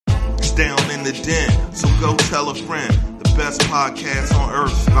It's down in the den, so go tell a friend. The best podcast on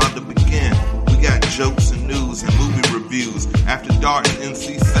earth is about to begin. We got jokes and news and movie reviews. After Dark and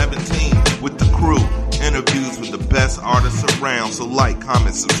NC-17 with the crew. Interviews with the best artists around. So like,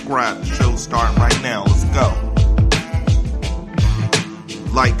 comment, subscribe. The show's starting right now. Let's go.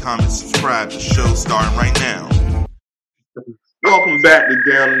 Like, comment, subscribe. The show's starting right now. Welcome back to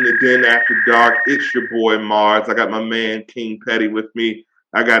Down in the Den After Dark. It's your boy Mars. I got my man King Petty with me.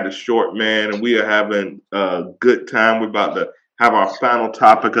 I got the short man, and we are having a good time. We're about to have our final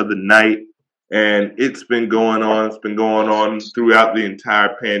topic of the night, and it's been going on. It's been going on throughout the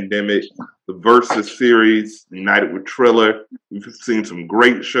entire pandemic. The Versus series, United with Triller. We've seen some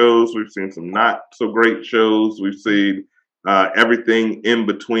great shows. We've seen some not so great shows. We've seen everything in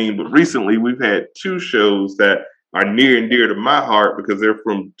between. But recently, we've had two shows that are near and dear to my heart because they're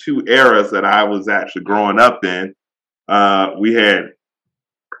from two eras that I was actually growing up in. We had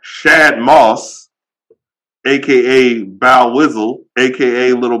Shad Moss, a.k.a. Bow Wizzle,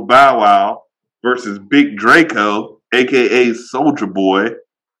 a.k.a. Little Bow Wow, versus Big Draco, a.k.a. Soulja Boy.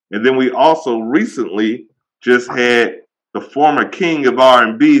 And then we also recently just had the former king of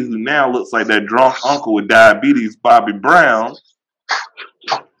R&B, who now looks like that drunk uncle with diabetes, Bobby Brown,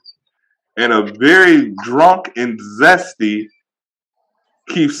 and a very drunk and zesty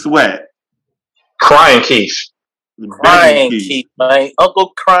Keith Sweat. Crying Keith. Crying Keith, man.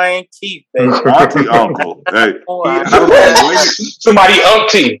 Uncle Crying Keith, baby. Auntie Uncle. Hey, somebody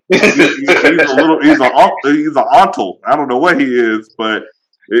Auntie. He's an uncle. I don't know what he is, but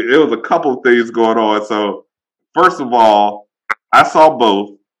it was a couple of things going on. So, first of all, I saw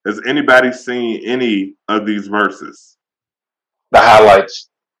both. Has anybody seen any of these verses? The highlights.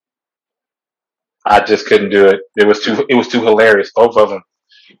 I just couldn't do it. It was too hilarious. Both of them.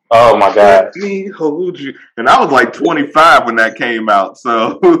 Oh my God. Let me hold you. And I was like 25 when that came not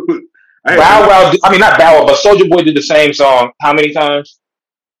Bow Wow. I mean, not Bow Wow, but Soulja Boy did the same song. How many times?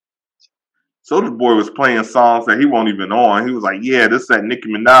 Soulja Boy was playing songs that he wasn't even on. He was like, "Yeah, this is that Nicki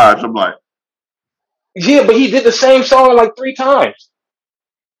Minaj." I'm like, "Yeah, but he did the same song like 3 times."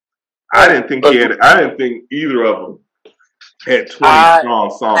 I didn't think either of them had 20 strong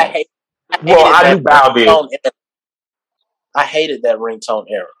songs. I knew Bow did. I hated that ringtone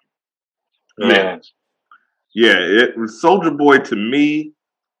era. Man. Yeah, it was Soulja Boy to me.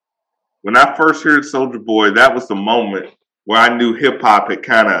 When I first heard Soulja Boy, that was the moment where I knew hip hop I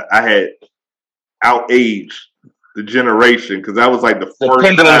had outaged the generation, because that was like the first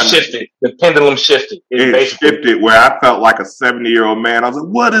pendulum shifted. The pendulum shifted. It shifted where I felt like a 70-year-old man. I was like,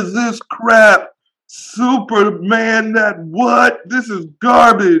 "What is this crap? Superman, that what? This is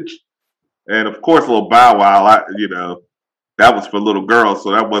garbage." And of course, Little Bow Wow, that was for little girls,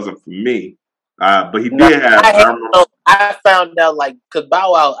 so that wasn't for me. But he did have. I found out, because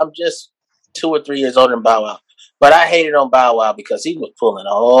Bow Wow, I'm just 2 or 3 years older than Bow Wow, but I hated on Bow Wow because he was pulling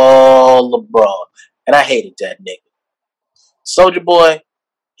all the broad, and I hated that nigga. Soulja Boy,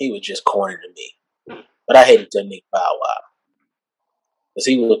 he was just corny to me, but I hated that nigga Bow Wow because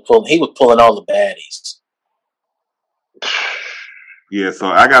he was pulling all the baddies. Yeah, so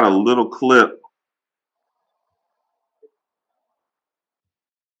I got a little clip.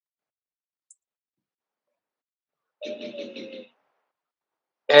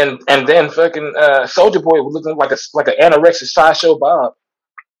 And then fucking Soulja Boy was looking like an anorexic sideshow Bob.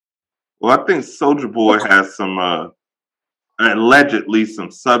 Well, I think Soulja Boy has some allegedly some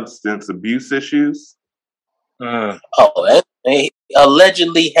substance abuse issues. Oh, he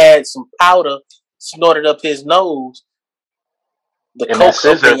allegedly had some powder snorted up his nose.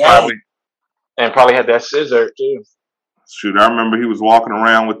 Probably had that scissor too. Shoot, I remember he was walking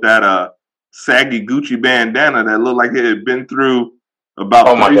around with that saggy Gucci bandana that looked like it had been through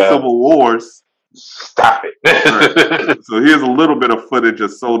about 3 civil wars. Stop it. Right. So here's a little bit of footage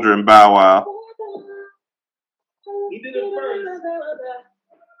of Soulja and Bow Wow. He did it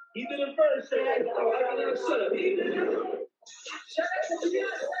first.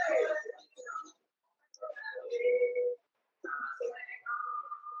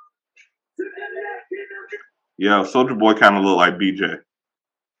 Yeah, Soulja Boy kind of looked like BJ.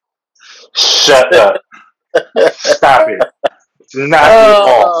 Shut up. Stop it. Knock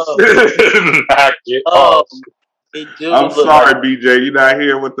it off. I'm sorry, BJ. You're not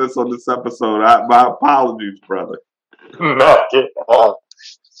here with us on this episode. My apologies, brother. Knock it off.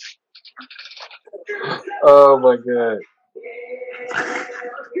 Oh, my God.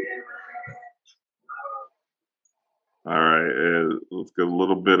 All right. Let's get a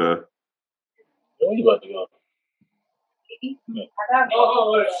little bit of... Where you about to go?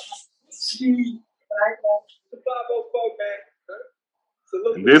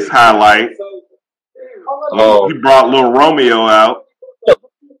 And this highlight, he brought Little Romeo out.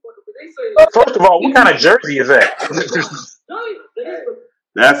 First of all, what kind of jersey is that?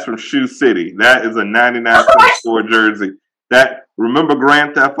 That's from Shoe City. That is a 99-cent store jersey. Remember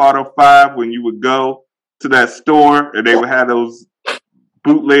Grand Theft Auto 5 when you would go to that store and they would have those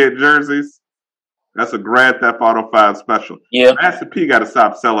bootleg jerseys? That's a Grand Theft Auto 5 special. Yeah. Master P got to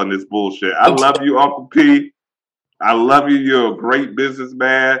stop selling this bullshit. I love you, Uncle P. I love you. You're a great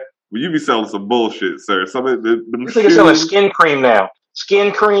businessman. But you be selling some bullshit, sir. Some of them You think you're selling skin cream now?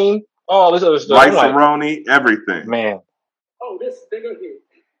 Skin cream? All this other stuff. Rice-A-Roni, everything. Man. Oh, this nigga here.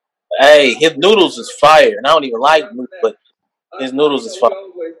 Hey, his noodles is fire. And I don't even like noodles, but his noodles is fire.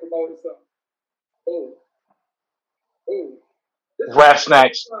 Rap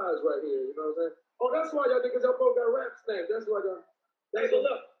snacks. Right here, you know what I'm saying? Oh, that's why y'all niggas y'all both got rap snacks. That's why y'all. Take a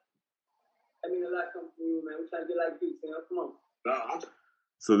look. I mean, a lot comes from you, man. We trying to get like this, man. Come on.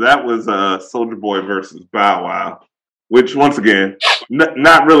 So that was Soulja Boy versus Bow Wow, which once again,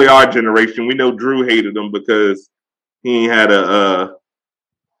 not really our generation. We know Drew hated him because he ain't had all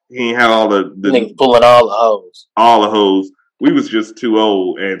the Niggas pulling all the hoes. All the hoes. We was just too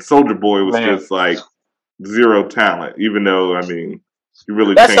old, and Soulja Boy was just like zero talent. Even though he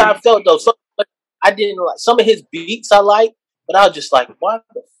really. That's changed. how I felt though. I didn't like some of his beats. I like, but I was just like, why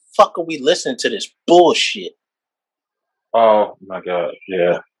the fuck are we listening to this bullshit? Oh my god,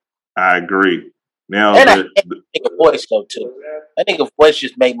 yeah. I agree. Now and I hate that nigga voice though too. That nigga voice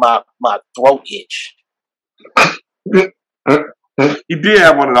just made my throat itch. He did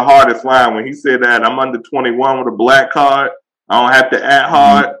have one of the hardest lines when he said that I'm under 21 with a black card. I don't have to act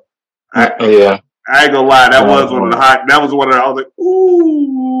hard. I ain't gonna lie, that was one of the hot. That was one of the. I was like,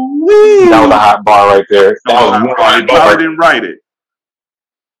 ooh, wee. That was a hot bar right there. I probably didn't write it.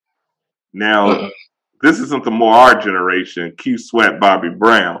 Now, this is something more our generation. Q Sweat, Bobby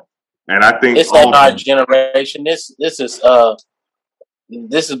Brown, and I think it's not our generation. This is a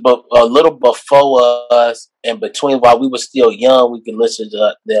little before us, and between while we were still young, we could listen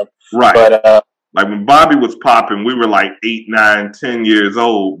to them. Right, but like when Bobby was popping, we were like 8, 9, 10 years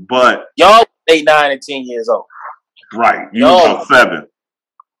old. But y'all 8, 9, and 10 years old. Right, you were about 7.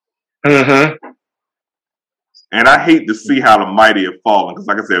 Mm-hmm. And I hate to see how the mighty have fallen. Because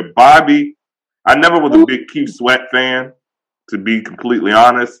like I said, Bobby, I never was a big Keith Sweat fan, to be completely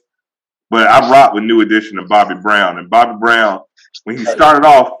honest. But I rocked with New Edition and Bobby Brown. And Bobby Brown, when he started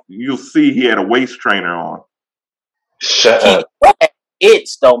off, you'll see he had a waist trainer on. Shut up.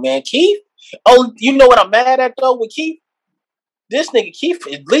 It's though, man. Keith? Oh, you know what I'm mad at though with Keith? This nigga Keith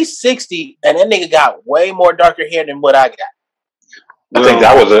at least 60, and that nigga got way more darker hair than what I got. I think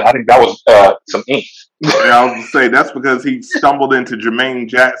that was some ink. I was gonna say that's because he stumbled into Jermaine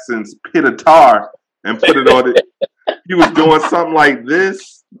Jackson's Pit of Tar and put it on it. He was doing something like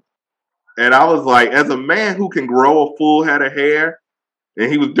this, and I was like, as a man who can grow a full head of hair, and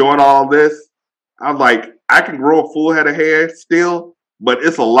he was doing all this, I was like, I can grow a full head of hair still, but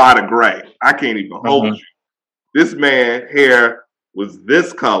it's a lot of gray. I can't even hold you. This man hair was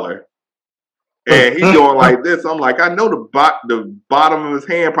this color, and he's going like this. I'm like, I know the bottom of his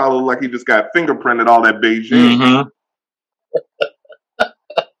hand probably looked like he just got fingerprinted all that Beijing. Mm-hmm.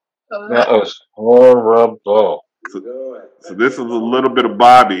 That was horrible. So this is a little bit of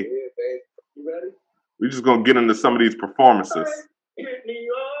Bobby. We're just gonna get into some of these performances.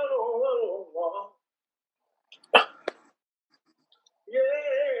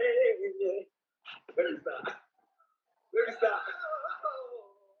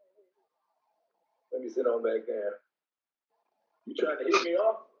 Let me sit on back there. You trying to hit me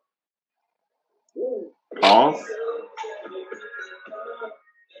off? Pause.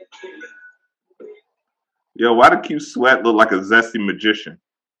 Yo, why did Q Sweat look like a zesty magician?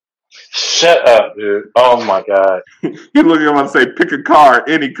 Shut up, dude. Oh my god. You look at him and say, pick a card,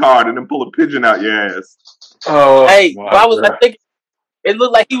 any card, and then pull a pigeon out your ass. Oh, hey, why was I thinking? It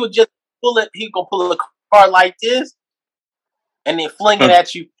looked like he would just pull it. He gonna pull a card like this, and then fling it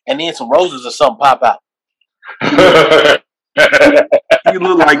at you, and then some roses or something pop out. You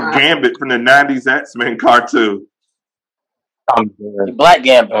look like Gambit from the '90s X-Men cartoon. Black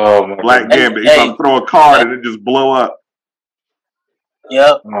Gambit. Oh my Black Gambit. He's gonna throw a card and it just blow up.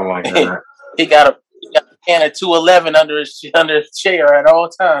 Yep. Oh my god. He got a can of 211 under his chair at all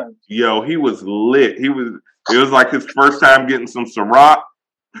times. Yo, he was lit. It was like his first time getting some Ciroc.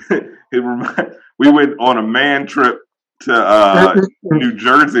 We went on a man trip to New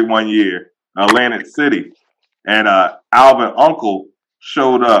Jersey one year, Atlantic City, and Alvin Uncle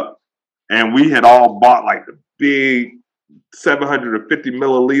showed up, and we had all bought like the big 750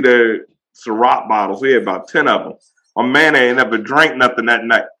 milliliter Ciroc bottles. We had about 10 of them. My man ain't never drank nothing that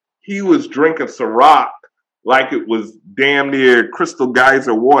night. He was drinking Ciroc like it was damn near Crystal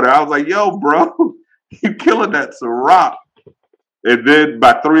Geyser water. I was like, yo, bro, you killing that Ciroc. And then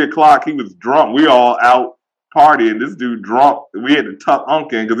by 3 o'clock, he was drunk. We all out partying. This dude drunk. We had to tuck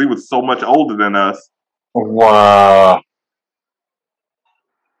Unc in because he was so much older than us. Wow.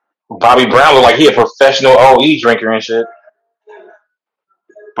 Bobby Brown looked like he a professional OE drinker and shit.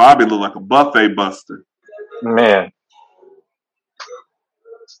 Bobby looked like a buffet buster. Man.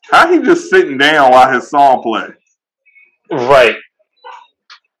 How he just sitting down while his song play? Right.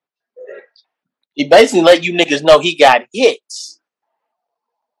 He basically let you niggas know he got hits.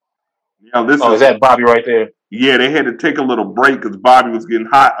 You know, Is that Bobby right there? Yeah, they had to take a little break because Bobby was getting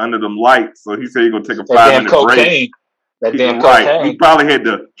hot under them lights. So he said he's going to take a 5-minute break. That damn right. cocaine. He probably had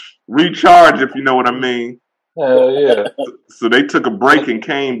to recharge, if you know what I mean. Yeah. So they took a break and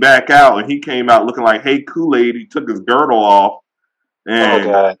came back out, and he came out looking like Hey Kool-Aid. He took his girdle off. And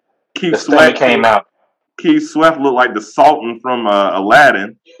God. Keith The Sweat came out. Keith Sweat looked like the Sultan from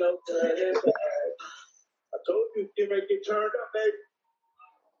Aladdin. I told you, get ready to get turned up, baby.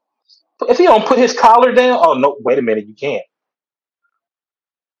 If he don't put his collar down, oh no! Wait a minute, you can't.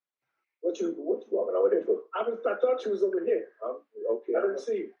 What you walking over there for? I thought you was over here. Okay. I didn't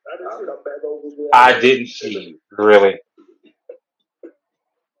see you. I'll come back over there. I didn't see you. Really.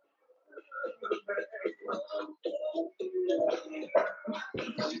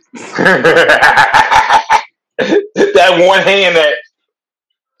 That one hand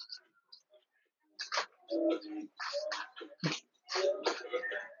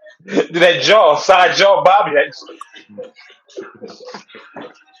that jaw, side jaw, Bobby.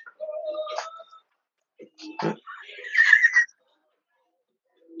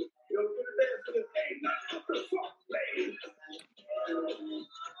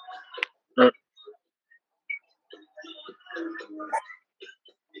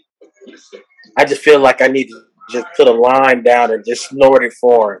 I just feel like I need to just put a line down and just snort it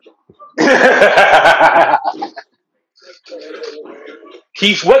for him.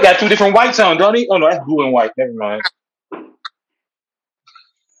 Keith Sweat got 2 different whites on, don't he? Oh no, that's blue and white. Never mind.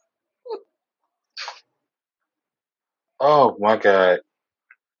 Oh my God.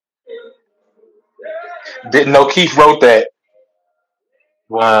 Didn't know Keith wrote that.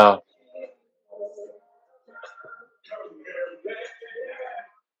 Wow.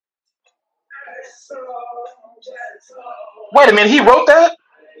 Wait a minute, he wrote that?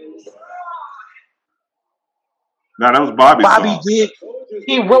 No, that was Bobby's Bobby song. did.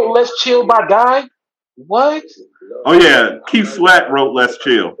 He wrote Let's Chill by Guy? What? Oh, yeah. Keith Sweat wrote Let's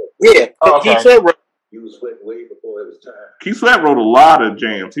Chill. Yeah. Okay. Keith Sweat wrote. He was sweating way before it was time. Keith Sweat wrote a lot of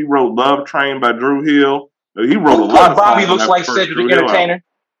jams. He wrote Love Train by Drew Hill. He wrote Who a lot put of Bobby songs looks on that like first Cedric Drew the Hill Entertainer? album.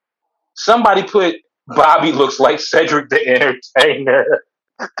 Somebody put Bobby looks like Cedric the Entertainer.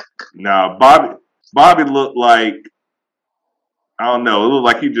 Nah, Bobby looked like, I don't know, it looked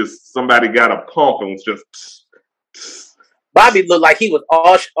like somebody got a pump and was just. Bobby looked like he was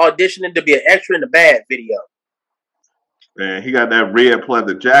auditioning to be an extra in the Bad video. Man, he got that red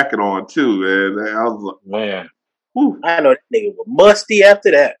pleather jacket on too, man. I was like, Man. whew. I know that nigga was musty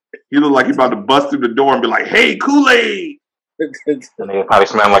after that. He looked like he about to bust through the door and be like, "Hey, Kool-Aid." And they probably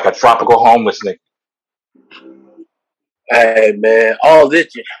smell like a tropical homeless nigga. Hey man, all this.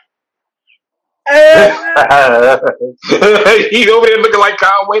 He's over there looking like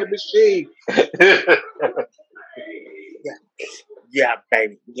Conway the Machine. Yeah,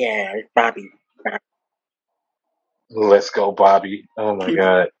 baby. Yeah, it's Bobby. Let's go, Bobby. Oh my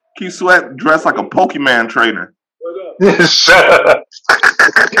God. Keith Sweat dressed like a Pokemon trainer. Shut up.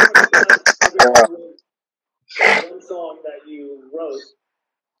 One song that you wrote.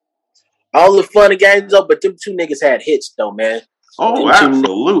 All the fun and games up, but them 2 niggas had hits though, man. Oh, Them 2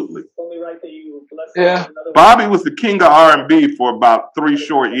 absolutely. Only right that you blessed. Yeah. Bobby was the king of R&B for about 3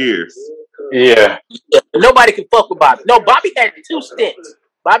 short years. Yeah. Nobody can fuck with Bobby. No, Bobby had 2 stints.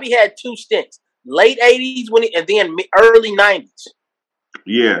 Bobby had 2 stints. Late 80s and then early 90s.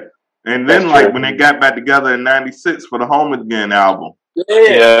 Yeah. And then, like, when they got back together in 96 for the Home Again album.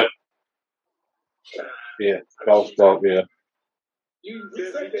 Yeah. Yeah. That was dope, yeah. You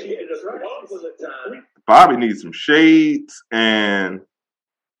said that you hit us right all the time. Bobby needs some shades and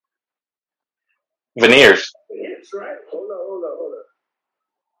Veneers. That's right. Hold on.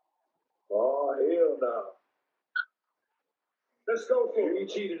 Oh, hell no. Let's go for it. He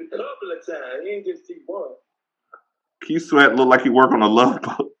cheated a couple of times. He ain't just cheat one. Keith Sweat looked like he worked on a Love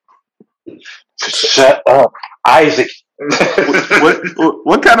Boat. Shut up. Isaac.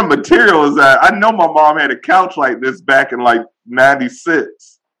 What kind of material is that? I know my mom had a couch like this back in like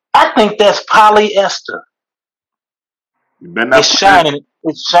 96. I think that's polyester. It's shining.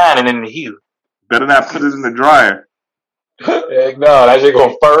 It's shining in the hue. Better not put it in the dryer. Heck no, that shit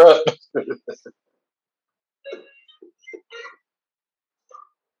gonna fur up.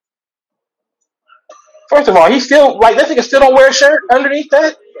 First of all, he still like that nigga still don't wear a shirt underneath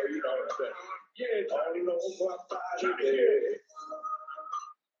that.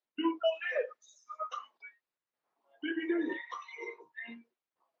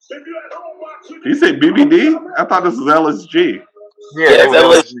 You say BBD? I thought this was LSG. Yeah, Yeah, it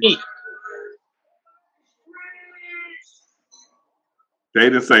was LSG. They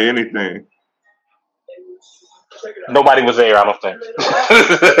didn't say anything. Nobody was there, I don't think.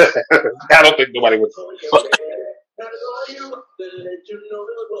 I don't think nobody was.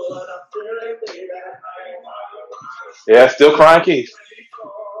 Yeah, still crying Keith.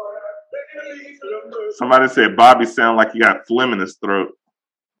 Somebody said Bobby sound like he got phlegm in his throat.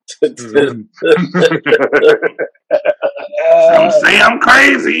 Some say I'm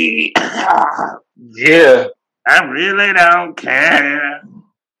crazy. Yeah. I really don't care.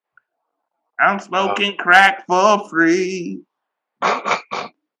 I'm smoking crack for free. All right,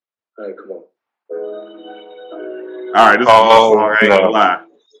 come on. All right, this is my song. I ain't gonna lie.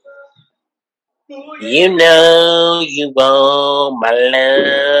 You know you want my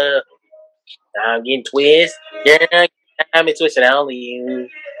love. I'm getting twisted. Girl, I'm twisted only you.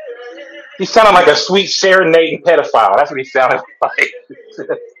 He sounded like a sweet serenading pedophile. That's what he sounded like.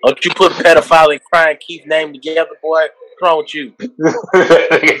 Don't you put pedophile and crying Keith name together, boy? What's wrong with you? He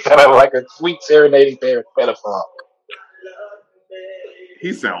sounded like a sweet serenading pedophile.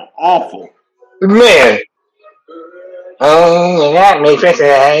 He sound awful. Man. Oh, that makes sense.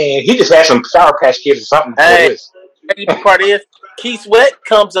 He just had some Sour Patch Kids or something. Hey, the part is, Keith Sweat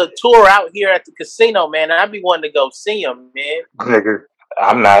comes a tour out here at the casino, man, and I be wanting to go see him, man. Nigga,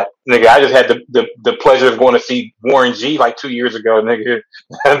 I'm not. Nigga, I just had the pleasure of going to see Warren G like 2 years ago, nigga.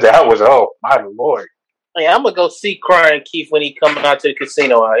 That was, oh, my Lord. Hey, I'm going to go see Crying Keith when he comes out to the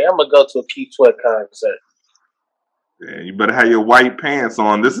casino out here. I'm going to go to a Keith Sweat concert. Yeah, you better have your white pants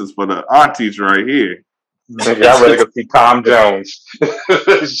on. This is for the aunties right here. Nigga, I'd rather go see Tom Jones.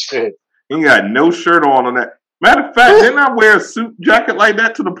 Shit. He ain't got no shirt on that. Matter of fact, didn't I wear a suit jacket like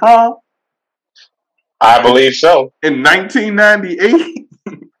that to the prom? I believe so. In 1998?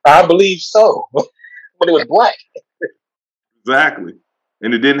 I believe so. But it was black. Exactly.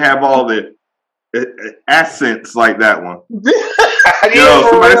 And it didn't have all the accents like that one. Yo,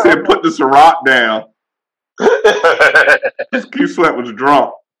 somebody said put the Ciroc down. Keith Sweat was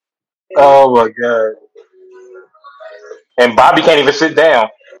drunk. Oh, my God. And Bobby can't even sit down.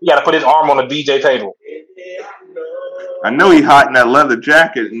 He got to put his arm on the DJ table. I know he hot in that leather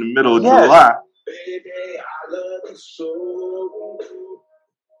jacket in the middle of July.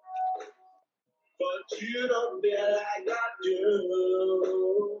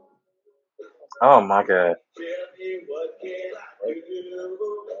 Oh my God.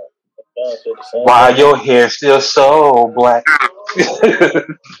 Why your hair still so black?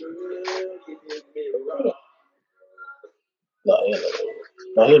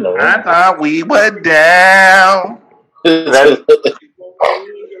 I thought we were down. Yo,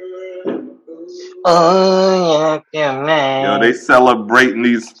 they celebrating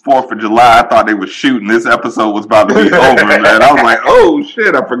these 4th of July. I thought they were shooting. This episode was about to be over, man. I was like, oh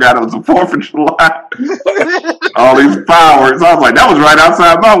shit, I forgot it was the 4th of July. All these fireworks. I was like, that was right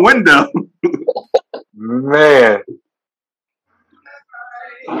outside my window. Man.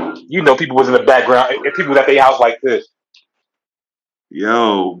 You know people was in the background and people was at their house like this.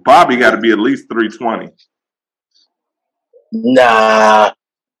 Yo, Bobby got to be at least 320. Nah.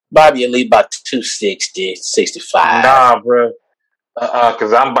 Bobby at least about 260, 65. Nah, bro.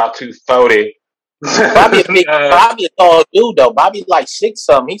 Because I'm about 240. Bobby a tall dude, though. Bobby like 6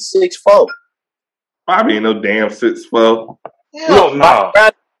 something. He's 6'4". Bobby ain't no damn 6'4". No, nah.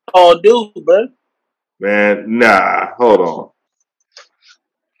 Bobby a tall dude, bro. Man, nah. Hold on.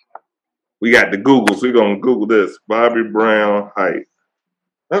 We got the Google, so we're going to Google this. Bobby Brown height.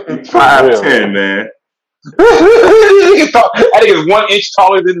 5'10", man. I think it's 1 inch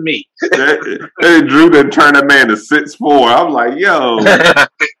taller than me. Drew done turned that man to 6'4". I'm like, yo.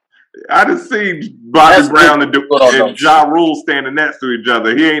 I just seen Bobby Brown and Ja Rule standing next to each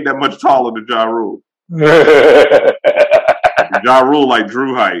other. He ain't that much taller than Ja Rule. Ja Rule like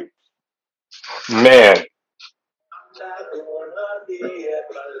Drew height. Man.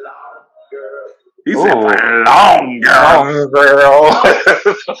 He said, long girl. Long girl.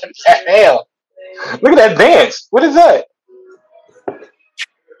 What the hell? Look at that dance. What is that?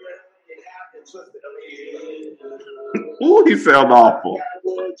 Ooh, he sound awful.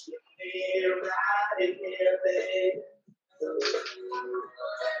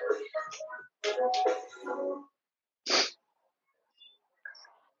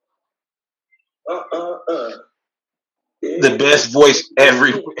 The best voice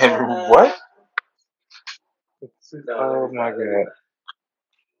ever. What? Oh my god.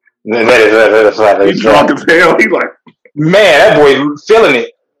 He drunk as hell. He like, man, that boy feeling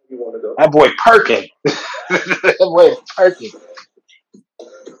it. That boy perking. That boy perking.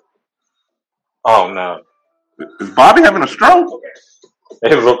 Oh no. is Bobby having a stroke?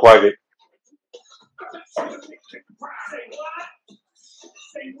 It looked like it.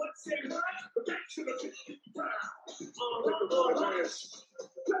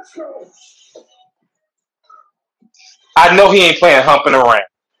 I know he ain't playing humping around.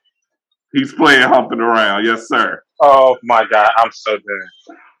 He's playing humping around. Yes, sir. Oh my god, I'm so done.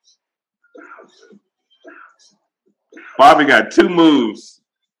 Bobby got 2 moves.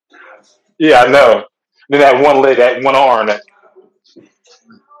 Yeah, I know. Then that one leg, that one arm. That...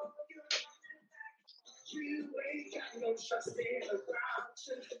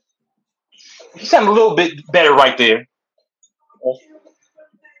 He sounded a little bit better right there.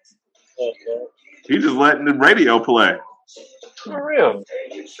 Okay. He's just letting the radio play. For real.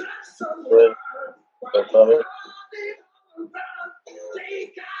 Good. Okay.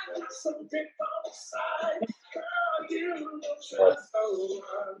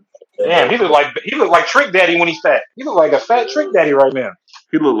 Damn, he looked like Trick Daddy when he's fat. He look like a fat Trick Daddy right now.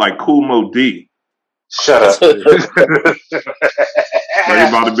 He looked like Cool Mo D. Shut up. So he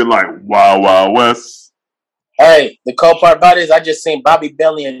about to be like, Wild Wild West. Hey, the cold part about it is I just seen Bobby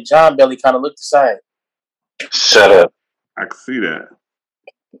Belly and John Belly kind of look the same. Shut up. I can see that.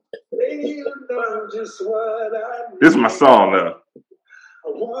 This is my song, though.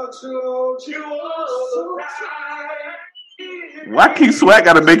 Why Keith Sweat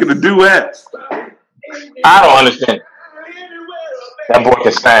got to make it a duet? I don't understand. That boy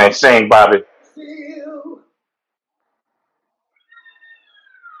can sing, Bobby.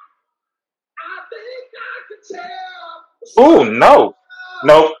 Ooh, no.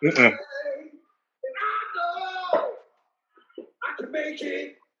 No. Mm-mm.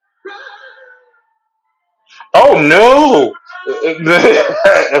 Oh, no.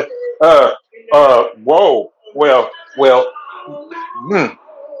 Whoa. Well. Well,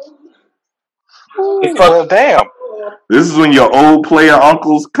 damn. This is when your old player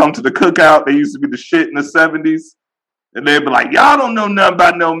uncles come to the cookout. They used to be the shit in the 70s. And they'd be like, y'all don't know nothing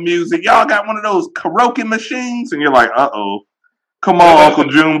about no music. Y'all got one of those karaoke machines? And you're like, uh-oh. Come on, Uncle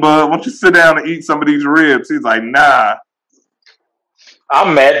Junebug. Why don't you sit down and eat some of these ribs? He's like, nah.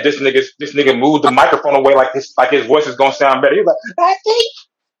 I'm mad this nigga moved the microphone away like his voice is gonna sound better. He's like, I think.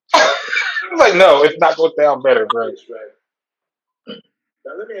 I'm like, no, it's not gonna sound better, bro.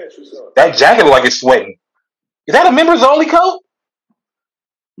 Now let me ask you something. That jacket look like it's sweating. Is that a members only coat?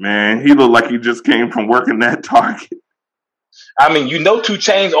 Man, he looked like he just came from working that Target. I mean, 2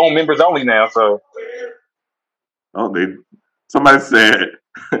 Chainz own members only now, so. Oh, somebody said,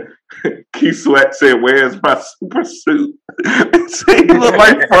 Keith Sweat said, where's my super suit? They say he looked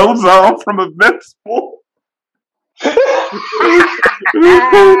like Frozone from Invincible.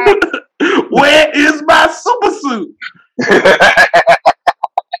 Where is my super suit?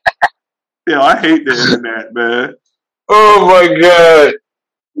 Yo, I hate the internet, man. Oh my god.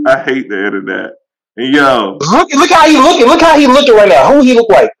 I hate the internet. And yo, look how he looking. Look how he looking right now. Who he look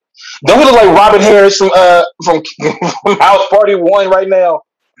like? Don't he look like Robin Harris from House Party 1 right now?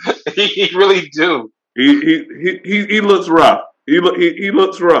 He really do. He looks rough. He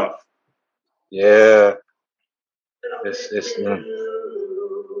looks rough. Yeah. It's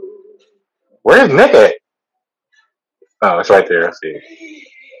Where's Nick at? Oh, it's right there. I see it.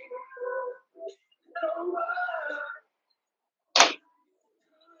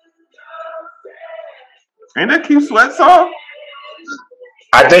 Ain't that Keith Sweat song?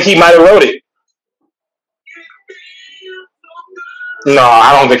 I think he might have wrote it. No,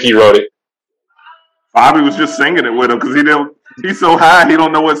 I don't think he wrote it. Bobby was just singing it with him because he's so high he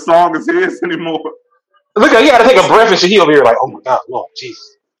don't know what song is his anymore. Look, he got to take a breath and shit. He over here like, oh my god, Lord,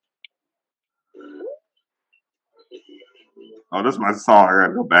 Jesus. Oh, this is my song. I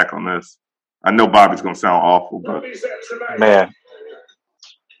gotta go back on this. I know Bobby's gonna sound awful, but man,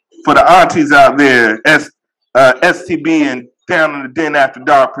 for the aunties out there, STB and Down in the Den After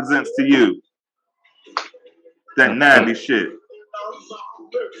Dark presents to you that 90s shit.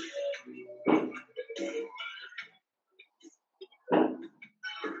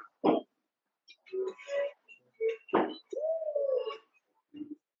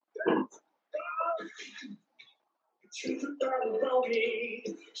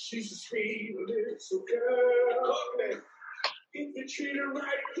 She's a sweet little girl. You treat her right,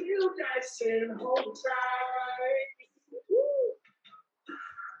 you nice and hold tight.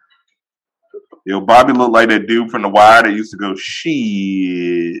 Yo, Bobby looked like that dude from The Wire that used to go,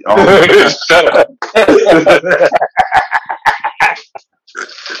 shit. Oh, Shut up.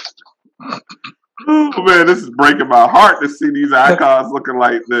 oh, man, this is breaking my heart to see these icons looking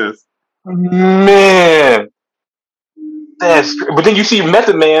like this. Man. But then you see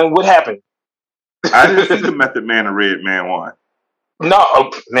Method Man, what happened? I didn't see the Method Man and Red Man one.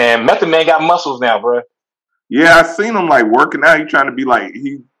 No, man, Method Man got muscles now, bro. Yeah, I seen him like working out. He trying to be like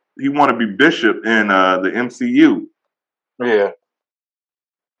he want to be Bishop in the MCU. Yeah.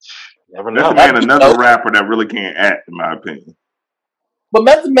 Never know. Method Man, another rapper that really can't act, in my opinion. But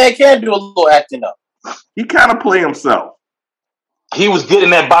Method Man can do a little acting up. He kind of play himself. He was good in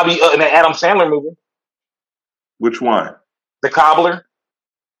that in that Adam Sandler movie. Which one? The Cobbler.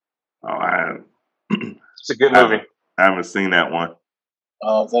 Oh, it's a good movie. I haven't seen that one. I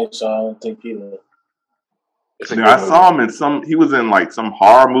don't think so. I don't think either. I saw him in he was in like some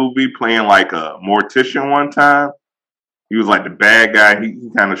horror movie playing like a mortician one time. He was like the bad guy. He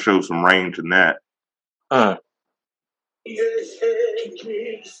kind of showed some range in that.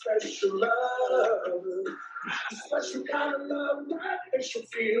 Special love, special kind of love that makes you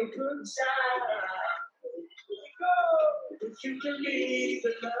feel good inside. If you can leave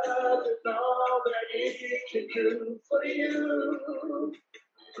the love and all that it can do for you,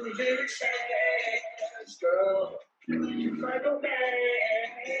 give it a chance, girl. You find romance,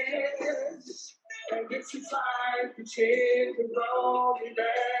 and if you find the chick and wrong,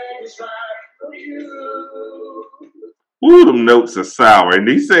 that is right for you. Ooh, them notes are sour. And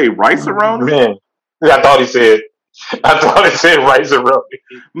did he say rice-a-roni? Man, I thought he said rice-a-roni.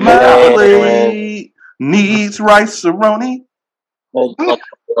 Marmalade needs rice-a-roni. My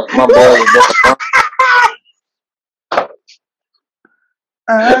boy.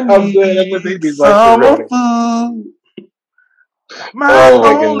 I need some food. My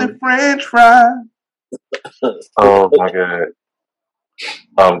only French fry. Oh my God.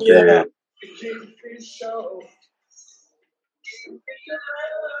 I'm dead.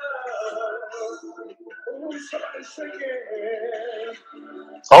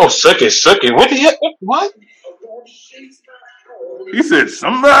 Oh, suck it. What the heck? What? He said,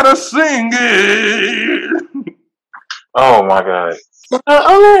 somebody sing it. Oh my God.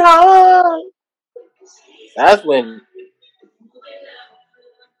 That's when.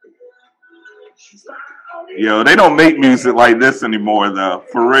 Yo, they don't make music like this anymore, though.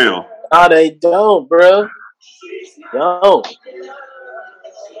 For real. No, they don't, bro. No.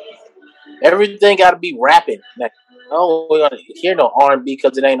 Everything got to be rapping. Like, no, we don't hear no R&B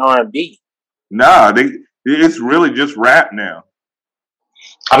because it ain't R&B. Nah, it's really just rap now.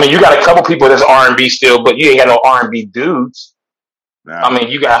 I mean, you got a couple people that's R&B still, but you ain't got no R&B dudes. Nah. I mean,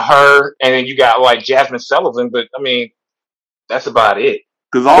 you got her, and then you got like Jasmine Sullivan, but I mean, that's about it.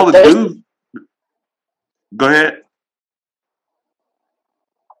 Because all the dudes. Go ahead.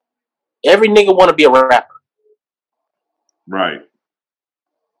 Every nigga want to be a rapper. Right.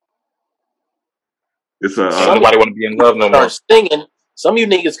 Nobody want to be in love no more. Singing. Some of you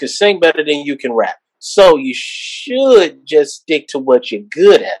niggas can sing better than you can rap. So you should just stick to what you're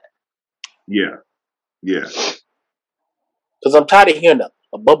good at. Yeah. Yeah. Because I'm tired of hearing the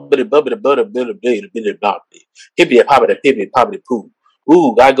bubbly hippity poppity poo.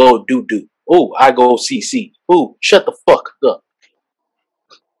 Ooh, I go do. Ooh, I go CC. Ooh, shut the fuck up.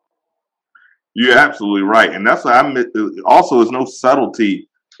 You're absolutely right, and that's why also there's no subtlety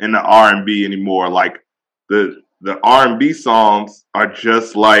in the R&B anymore. Like the R&B songs are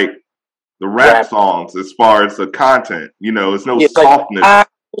just like the rap songs as far as the content. You know, it's no softness. Like, I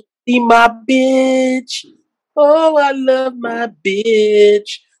see my bitch. Oh, I love my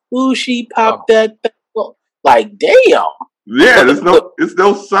bitch. Ooh, she popped that. Like, damn. Yeah, there's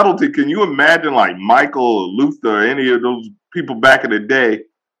no subtlety. Can you imagine like Michael or Luther or any of those people back in the day?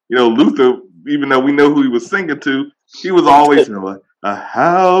 You know, Luther, even though we know who he was singing to, he was always like, a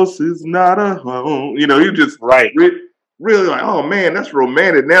house is not a home. You know, he just really like, oh man, that's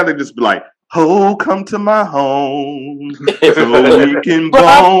romantic. Now they just be like, oh, come to my home so we can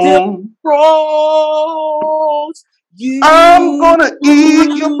bone. I'm gonna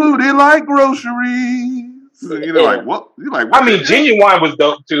eat your booty like groceries. So you're like, what? You're like, what? I mean, Genuine was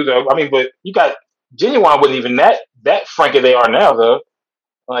dope too, though. I mean, but you got Genuine wasn't even that frank as they are now, though.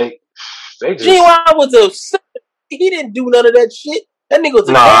 Like, they just Genuine was he didn't do none of that shit. That nigga was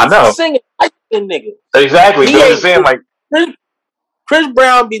a singing like that nigga. Exactly. So I'm saying, like, Chris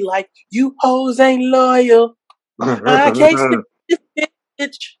Brown be like, you hoes ain't loyal. I can't stick this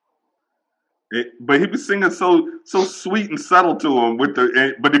bitch. But he was singing so sweet and subtle to him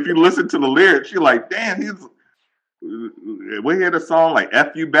but if you listen to the lyrics, you're like, damn, we hear the song like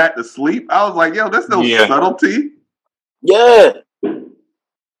F You Back to Sleep. I was like, yo, there's no subtlety. Yeah.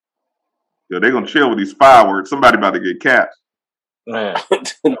 Yo, they're gonna chill with these fireworks. Somebody about to get capped. Man.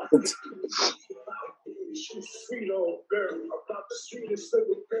 She's sweet old girl, about the sweetest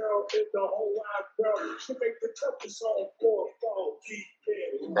little girl in the whole wide world. She make the toughest song for a fall deep.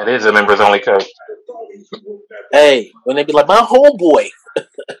 That is a members only coach. Hey, when they be like, my homeboy.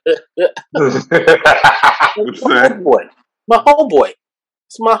 My homeboy.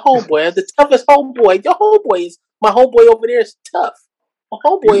 It's my homeboy. The toughest homeboy. Your homeboy is my homeboy over there is tough. My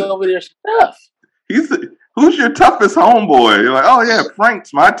homeboy over there is tough. Who's your toughest homeboy? You're like, oh yeah,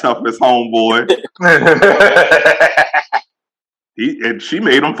 Frank's my toughest homeboy. And she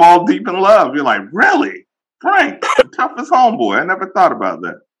made him fall deep in love. You're like, really? Frank, the toughest homeboy. I never thought about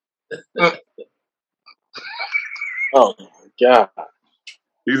that. Oh my God.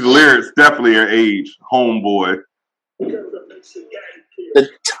 These lyrics definitely are age, homeboy. The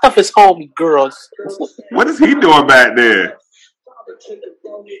toughest homie girls. What is he doing back there?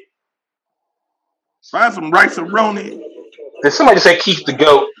 Find some rice-a-roni. Did somebody say Keith the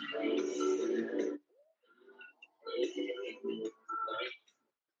GOAT?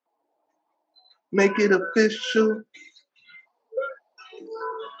 Make it official.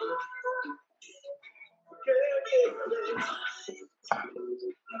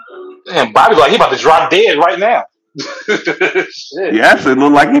 Damn, Bobby like he about to drop dead right now. Shit. He actually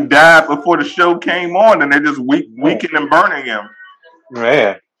looked like he died before the show came on, and they're just weakening and burning him.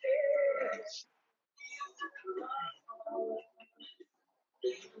 Man.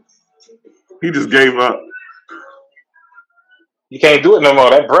 He just gave up. You can't do it no more.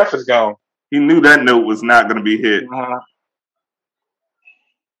 That breath is gone. He knew that note was not going to be hit.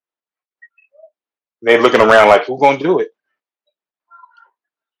 They're looking around like, who's going to do it?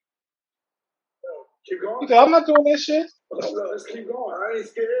 Okay, I'm not doing that shit. Let's keep going. I ain't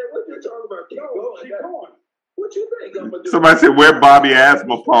scared. What you talking about? Keep going. What you think I'm gonna do? Somebody said, where Bobby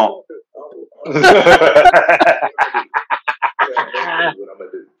asthma pump? What I'm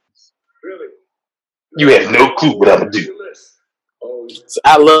gonna do. Really? You have no clue what I'm going to do.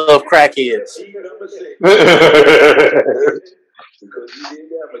 I love crackheads.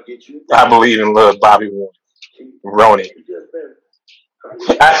 I believe in love, Bobby Roney.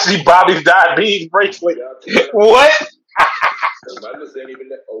 I see Bobby's diabetes bracelet. What? My list ain't even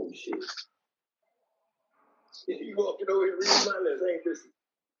that. Oh shit! You walking over here reading my list, ain't this?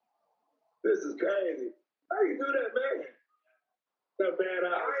 This is crazy. How you do that, man? Not bad. I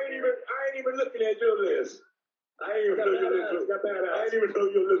ain't even looking at your list. I ain't even know your list was got bad. I ain't even know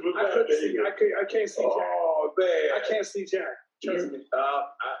your list was bad. I can't see Jack. Oh man, I can't see Jack. Trust me.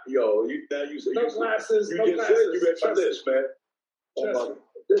 You said no glasses. You just said you read my list, man.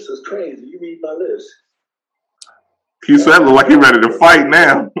 This is crazy. You read my list. He said look like he ready to fight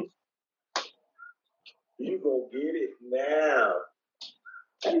now. You gonna get it now.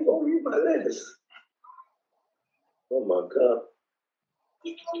 How you gonna read my list? Oh my God.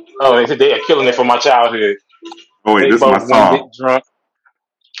 Oh, they said they are killing it for my childhood. Oh wait, They this is my both want to song. get drunk.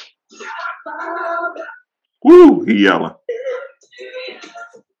 Woo, he yelling.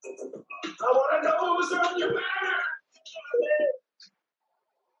 I wanna know what's on your mind.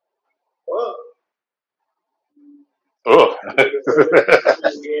 Oh. Oh.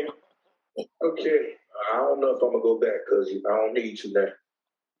 Okay. I don't know if I'm gonna go back because I don't need you now.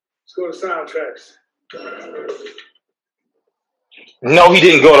 Let's go to soundtracks. No, he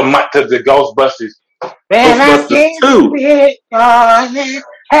didn't go to the Ghostbusters. Ghostbusters 2.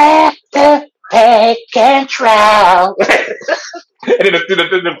 Have to take control. And then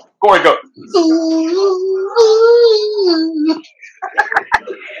the chorus go.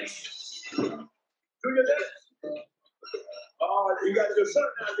 Do your dance. Oh, you got your son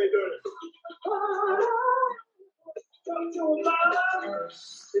out there doing it. Come to love.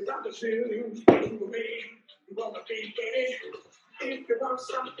 If I could feel you for me, you wanna be in it. If you want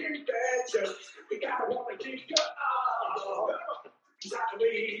something better, you gotta wanna keep your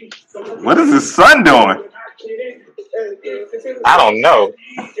What is his son doing? I don't know.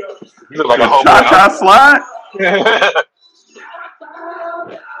 He look like a whole cha-cha slide?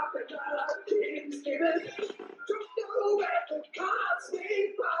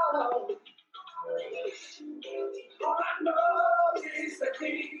 All I know is that we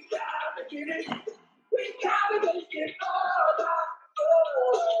gotta get it. We gotta make it all out.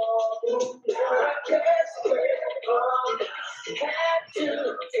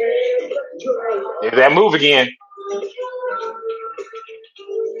 There's that move again.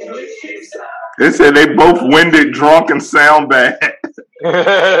 They said they both winded, drunk, and sound bad.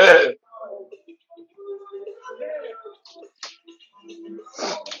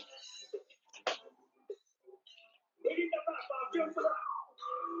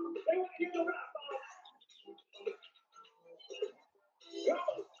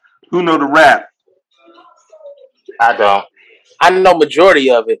 Who know the rap? I don't. I know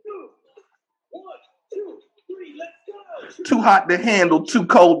majority of it. Too hot to handle, too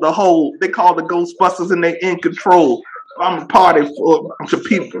cold to hold. They call the Ghostbusters and they in control. I'm a party for a bunch of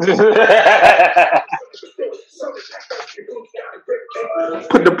people.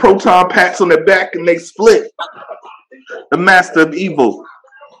 Put the proton packs on their back and they split. The master of evil.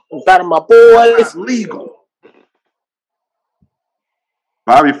 Got my boys. It's legal.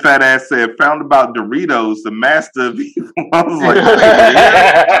 Bobby Fat Ass said, found about Doritos, the master of evil. I was like,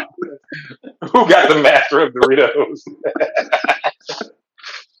 yeah. Who got the master of Doritos?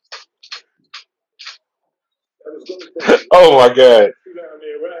 Oh my God.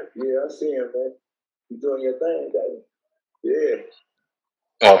 Yeah, I see him, man. You doing your thing, daddy. Yeah.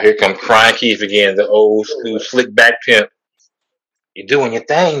 Oh, here comes Crying Keith again, the old school slick back pimp. You're doing your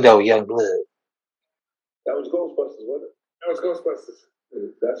thing though, young blood. That was Ghostbusters, wasn't it? That was Ghostbusters.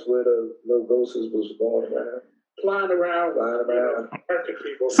 That's where the little ghosts was going around. Flying around.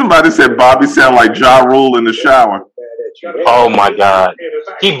 Somebody said Bobby sound like Ja Rule in the shower. Oh my God.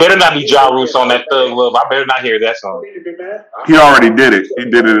 He better not be Ja Rule on that Thug Love. I better not hear that song. He already did it. He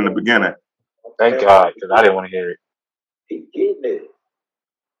did it in the beginning. Thank God, because I didn't want to hear it. He getting it.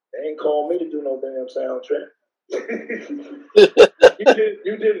 They ain't called me to do no damn soundtrack.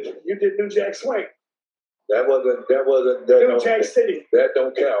 you did New Jack Swing. That wasn't New Jack City. That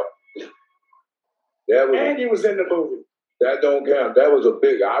don't count. And he was in the movie. That don't count. That was a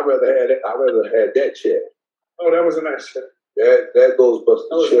big. I rather had that check. Oh, that was a nice check. That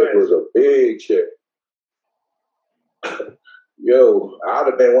Ghostbusters check was a big check. Yo, I'd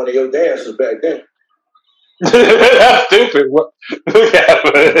have been one of your dancers back then. That's stupid. What? Let them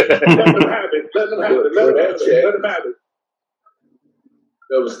have it. Let them have it.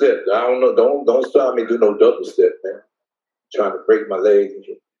 Double step. I don't know. Don't start me do no double step, man. Trying to break my leg.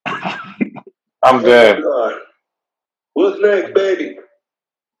 I'm dead. What's next, baby?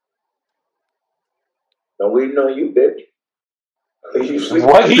 No, waiting on you, baby.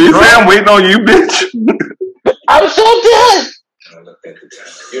 What? He said, I'm waiting on you, bitch. I'm so dead.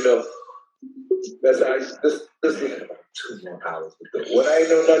 You know, that's how this is 2 more hours to go. When I ain't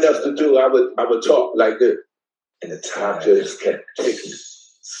know nothing else to do, I would talk like this. And the time just kept ticking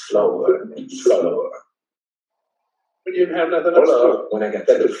slower and slower. But you didn't have nothing else to do. When I got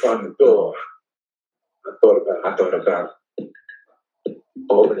to the front door, I thought about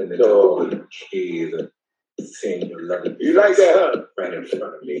opening the door with the keys and seeing your lovely. You like that, huh? Right in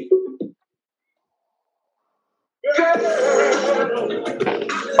front of me.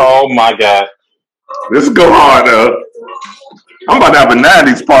 Oh my God. This go hard, I'm about to have a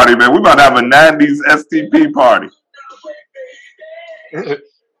 90s party, man. We about to have a 90s STP party.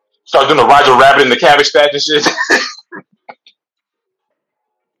 Start doing the Roger Rabbit in the Cabbage Patch and shit.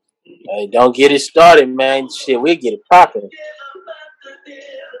 Hey, don't get it started, man. Shit, we'll get it popping.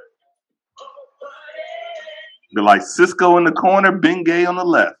 Be like Cisco in the corner, Bengay on the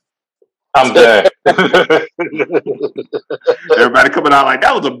left. I'm dead. Everybody coming out like,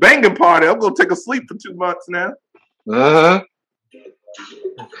 that was a banging party. I'm going to take a sleep for 2 months now. Uh-huh.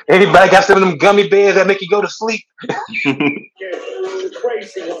 Anybody got some of them gummy bears that make you go to sleep?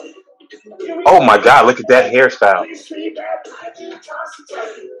 Oh my God, look at that hairstyle.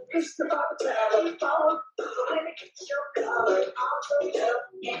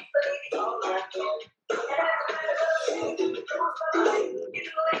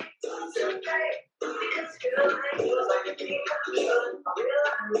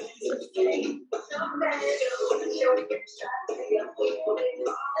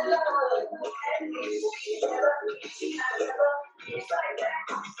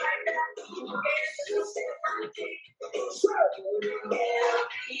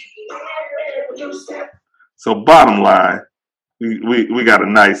 So bottom line, we got a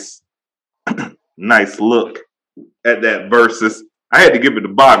nice look at that versus. I had to give it to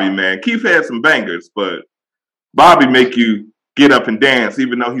Bobby, man. Keith had some bangers, but Bobby make you get up and dance,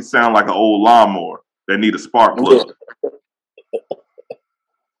 even though he sound like an old lawnmower that need a spark plug.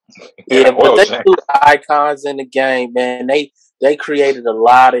 Yeah, but they two icons in the game, man. They created a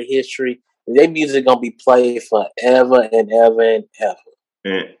lot of history. Their music gonna be played forever and ever and ever.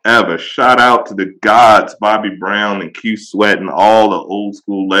 And ever. Shout out to the gods, Bobby Brown and Q Sweat and all the old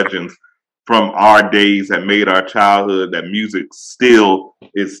school legends from our days that made our childhood, that music still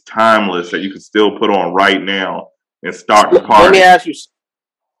is timeless, that you can still put on right now and start the party. Let me ask you,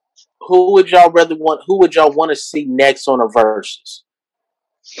 who would y'all want to see next on the Versus?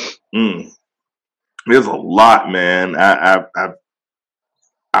 There's a lot, man. I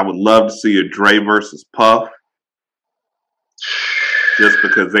would love to see a Dre versus Puff, just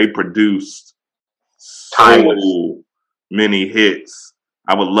because they produced so many hits.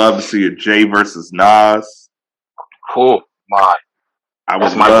 I would love to see a Jay versus Nas. Oh my! I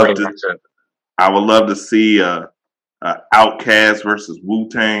would love to see a Outkast versus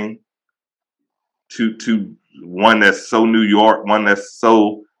Wu-Tang. One that's so New York, one that's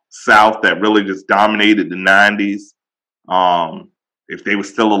so South, that really just dominated the 90s. If they were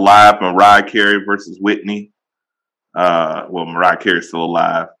still alive, Mariah Carey versus Whitney. Mariah Carey's still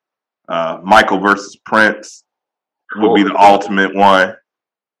alive. Michael versus Prince would be the ultimate one.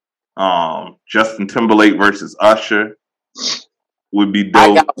 Justin Timberlake versus Usher would be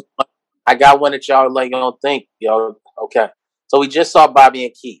dope. I got one that y'all like don't think, yo. Okay, so we just saw Bobby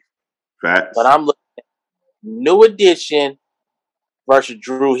and Keith. Facts. But I'm looking at New Edition versus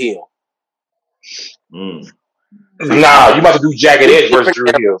Drew Hill. Nah, you about to do Jagged Edge versus Drew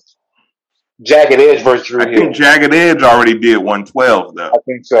Hill. Jagged Edge versus Drew Hill. I think Jagged Edge already did 112 though. I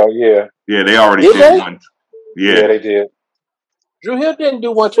think so. Yeah. Yeah, they already did one. Yeah, they did. Drew Hill didn't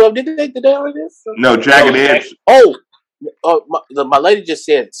do 112. Did they already do? No, Jagged Edge. My lady just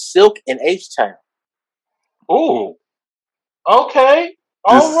said Silk and H-Town. Ooh. Okay.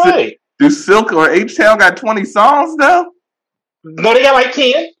 All right. Do Silk or H-Town got 20 songs though? No, they got like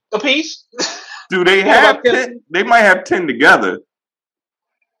 10 apiece. Do they have 10? They might have 10 together.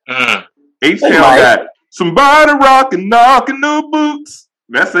 Mm. H-Town got Somebody Rockin' Knockin' No Boots.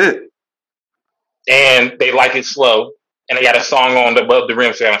 That's it. And they like it slow. And they got a song on the Above the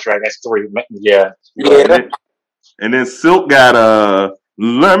Rim soundtrack. That's 3. Yeah. And then Silk got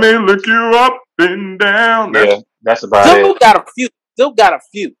Let Me Lick You Up and Down. That's about Still it. Still got a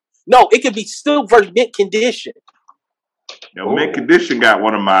few. No, it could be Still versus Mint Condition. Mint Condition got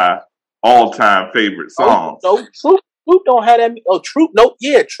one of my all-time favorite songs. Troop don't have that. Troop. No,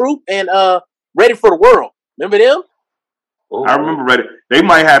 yeah, Troop and Ready for the World. Remember them? Ooh. I remember Ready. They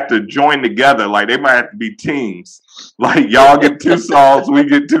might have to join together. Like they might have to be teams. Like y'all get 2 songs, we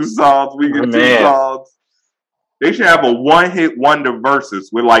get 2 songs, we get 2 songs. They should have a one-hit wonder versus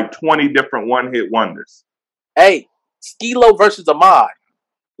with like 20 different one-hit wonders. Hey, Skee-Lo versus Ahmad.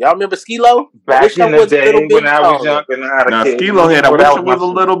 Y'all remember Skee-Lo? Back in the day when I was young and I had a kid. Skee-Lo had, I wish I was a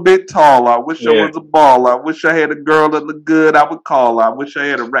little bit taller. I wish I was a baller. I wish I had a girl that looked good, I would call her. I wish I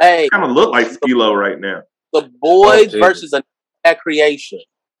had a rap. Hey, kind of look like Skee-Lo right now. The Boys versus a Creation.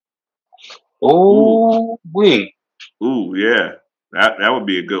 Ooh, yeah. That would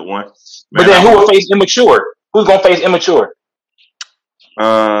be a good one. But then who will face Immature? Who's going to face Immature?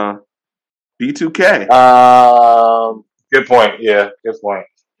 B2K. Good point. Yeah, good point.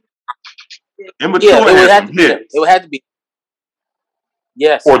 Immature it would have to be.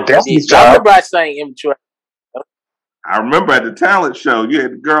 Yes. Or Destiny's Child. I remember I sang Immature. I remember at the talent show, you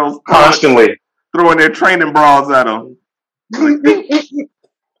had the girls constantly throwing their training bras at them.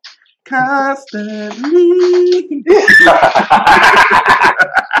 Constantly.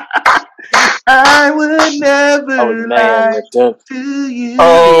 I would never lie to you.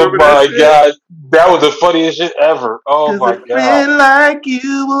 Oh my God. That was the funniest shit ever. Oh my God. A like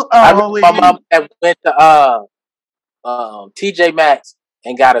you will always. My mom went to TJ Maxx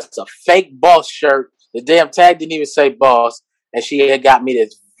and got us a fake Boss shirt. The damn tag didn't even say Boss. And she had got me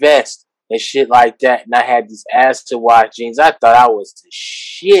this vest and shit like that. And I had these Aston Wash jeans. I thought I was the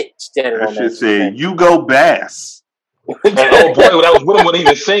shit standing on that. She said, "You go Bass." And old boy that was with him wasn't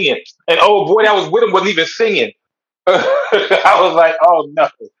even singing. And old boy that was with him wasn't even singing. I was like, oh no.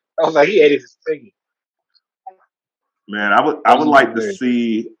 I was like, he hated his singing. Man, I would like to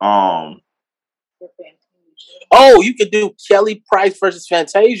see you could do Kelly Price versus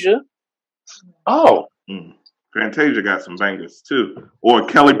Fantasia. Oh. Fantasia got some bangers too. Or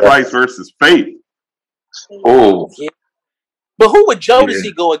Kelly Price versus Faith. Oh. Yeah. But who would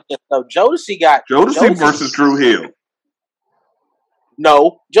Jodeci go against though? Jodeci versus Drew Hill.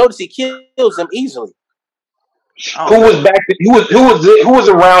 No, Jodeci kills him easily. Who was back? Who was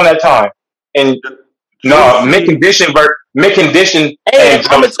around that time? And Mint Condition. Hey,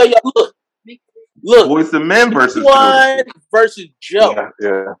 I'm gonna tell you. Look. Boys and Men versus Joe.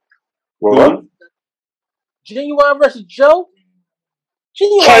 Yeah. Well, Genuine versus Joe.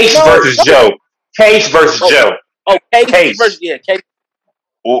 Case versus Joe. Case versus Joe. Oh, Case versus Case.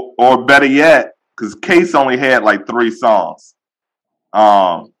 Or better yet, because Case only had like 3 songs.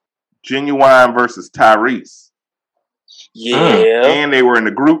 Genuine versus Tyrese. Yeah. And they were in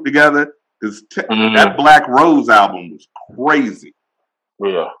a group together. That Black Rose album was crazy.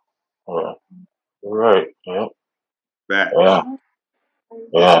 Yeah. Right. Yeah. Back. Yeah.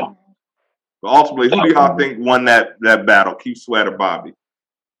 But ultimately, who do y'all think won that battle? Keith Sweat or Bobby?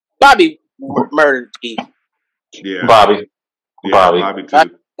 Bobby murdered Keith. Yeah. Bobby too.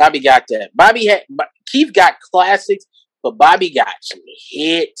 Bobby got that. Keith got classics, but Bobby got some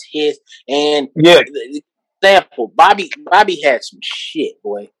hits, and example. Bobby had some shit,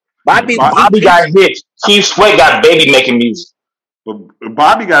 boy. Bobby got hits. Keith Sweat got baby making music. But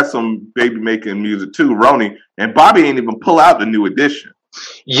Bobby got some baby making music too, Ronnie, and Bobby ain't even pull out the New Edition.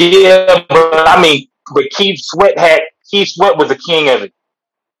 Yeah, but Keith Sweat was the king of it.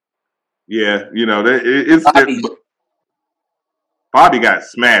 Yeah, Bobby got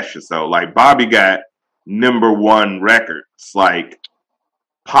smashes though. Like Bobby got #1 records, like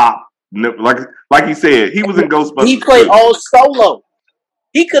pop. Like he said, he was in Ghostbusters. He played all solo.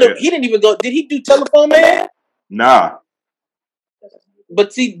 He could have. Yeah. He didn't even go. Did he do Telephone Man? Nah.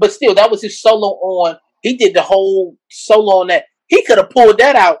 But still, that was his solo on. He did the whole solo on that. He could have pulled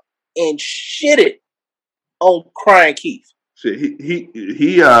that out and shit it on Crying Keith.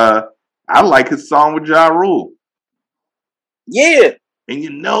 He I like his song with Ja Rule. Yeah. And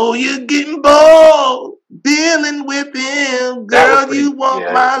you're getting bored dealing with him. Girl, you want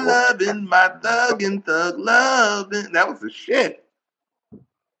my loving, my thug loving. That was the shit.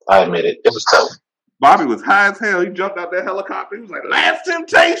 I admit it. It was tough. Bobby was high as hell. He jumped out that helicopter. He was like, Last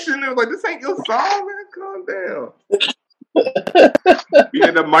Temptation. It was like, this ain't your song, man. Calm down. He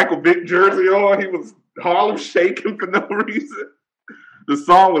had that Michael Vick jersey on. He was Harlem shaking for no reason. The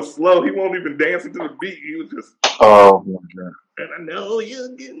song was slow. He won't even dance to the beat. He was just, oh my God. And I know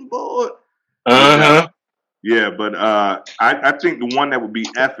you're getting bored. Uh-huh. Yeah, but I think the one that would be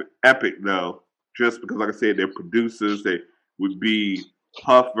epic though, just because, like I said, they're producers, they would be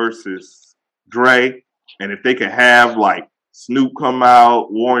Puff versus Dre, and if they could have like Snoop come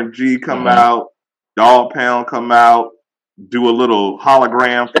out, Warren G come out, Dogg Pound come out, do a little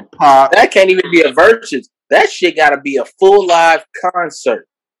hologram for Pop. That can't even be a versus. That shit got to be a full live concert.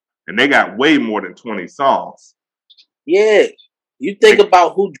 And they got way more than 20 songs. Yeah, you think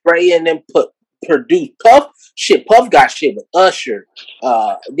about who Dre and them produced. Puff got shit with Usher.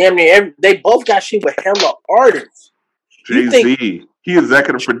 Damn near they both got shit with hella artists. Jay-Z. He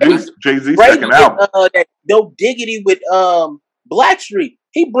executive produced Jay-Z's second album. That No Diggity with Blackstreet.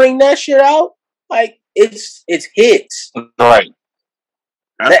 He bring that shit out like it's hits. Right.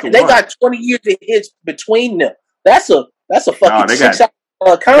 They got 20 years of hits between them. That's a fucking 6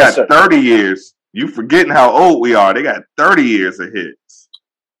 hour concert. They got 30 years. You forgetting how old we are. They got 30 years of hits.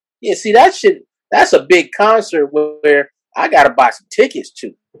 Yeah, see that shit. That's a big concert where I gotta buy some tickets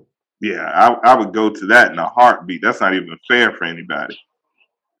to. Yeah, I would go to that in a heartbeat. That's not even fair for anybody.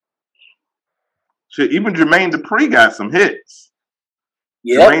 Shit, even Jermaine Dupri got some hits.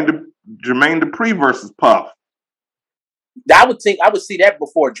 Yeah, Jermaine Dupri versus Puff. I would see that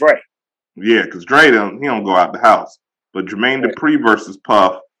before Dre. Yeah, because Dre don't go out the house. But Jermaine Dupri versus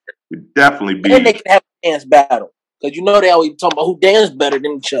Puff would definitely be. And they can have a dance battle because they always talk about who danced better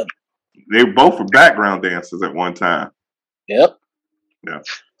than each other. They both were background dancers at one time. Yep. Yeah.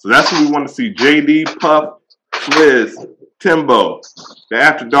 So that's what we want to see. JD, Puff, Swizz, Timbo. The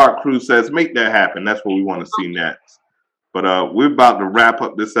After Dark crew says, make that happen. That's what we want to see next. But we're about to wrap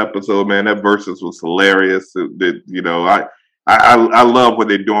up this episode, man. That versus was hilarious. I love what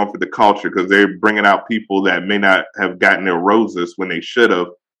they're doing for the culture because they're bringing out people that may not have gotten their roses when they should have,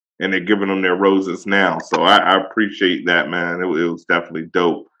 and they're giving them their roses now. So I appreciate that, man. It was definitely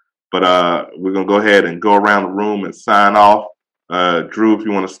dope. But we're going to go ahead and go around the room and sign off. Drew, if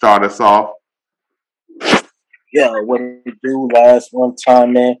you want to start us off. Yeah, what we do last one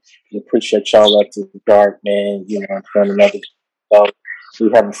time, man. We appreciate y'all After the Dark, man. For another show.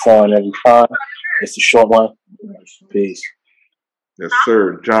 We having fun every time. It's a short one. Peace. Yes,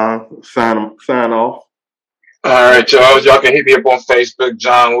 sir. John, sign off. All right, y'all. Y'all can hit me up on Facebook,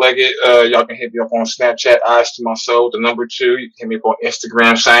 John Leggett. Y'all can hit me up on Snapchat, Eyes to My Soul, the number 2. You can hit me up on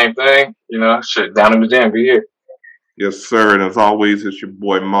Instagram, same thing. Shit, down in the den, be here. Yes, sir. And as always, it's your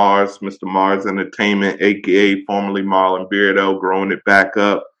boy Mars, Mr. Mars Entertainment, a.k.a. formerly Marlon Beardo, growing it back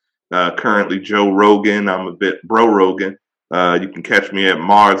up. Currently Joe Rogan. I'm a bit Bro Rogan. You can catch me at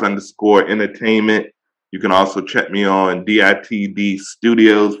Mars_Entertainment. You can also check me on DITD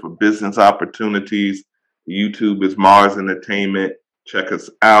Studios for business opportunities. YouTube is Mars Entertainment. Check us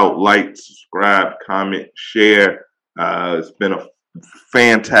out. Like, subscribe, comment, share. It's been a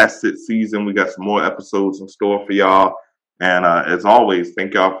fantastic season. We got some more episodes in store for y'all. And as always,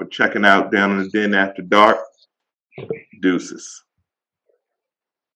 thank y'all for checking out Down in the Den After Dark. Deuces.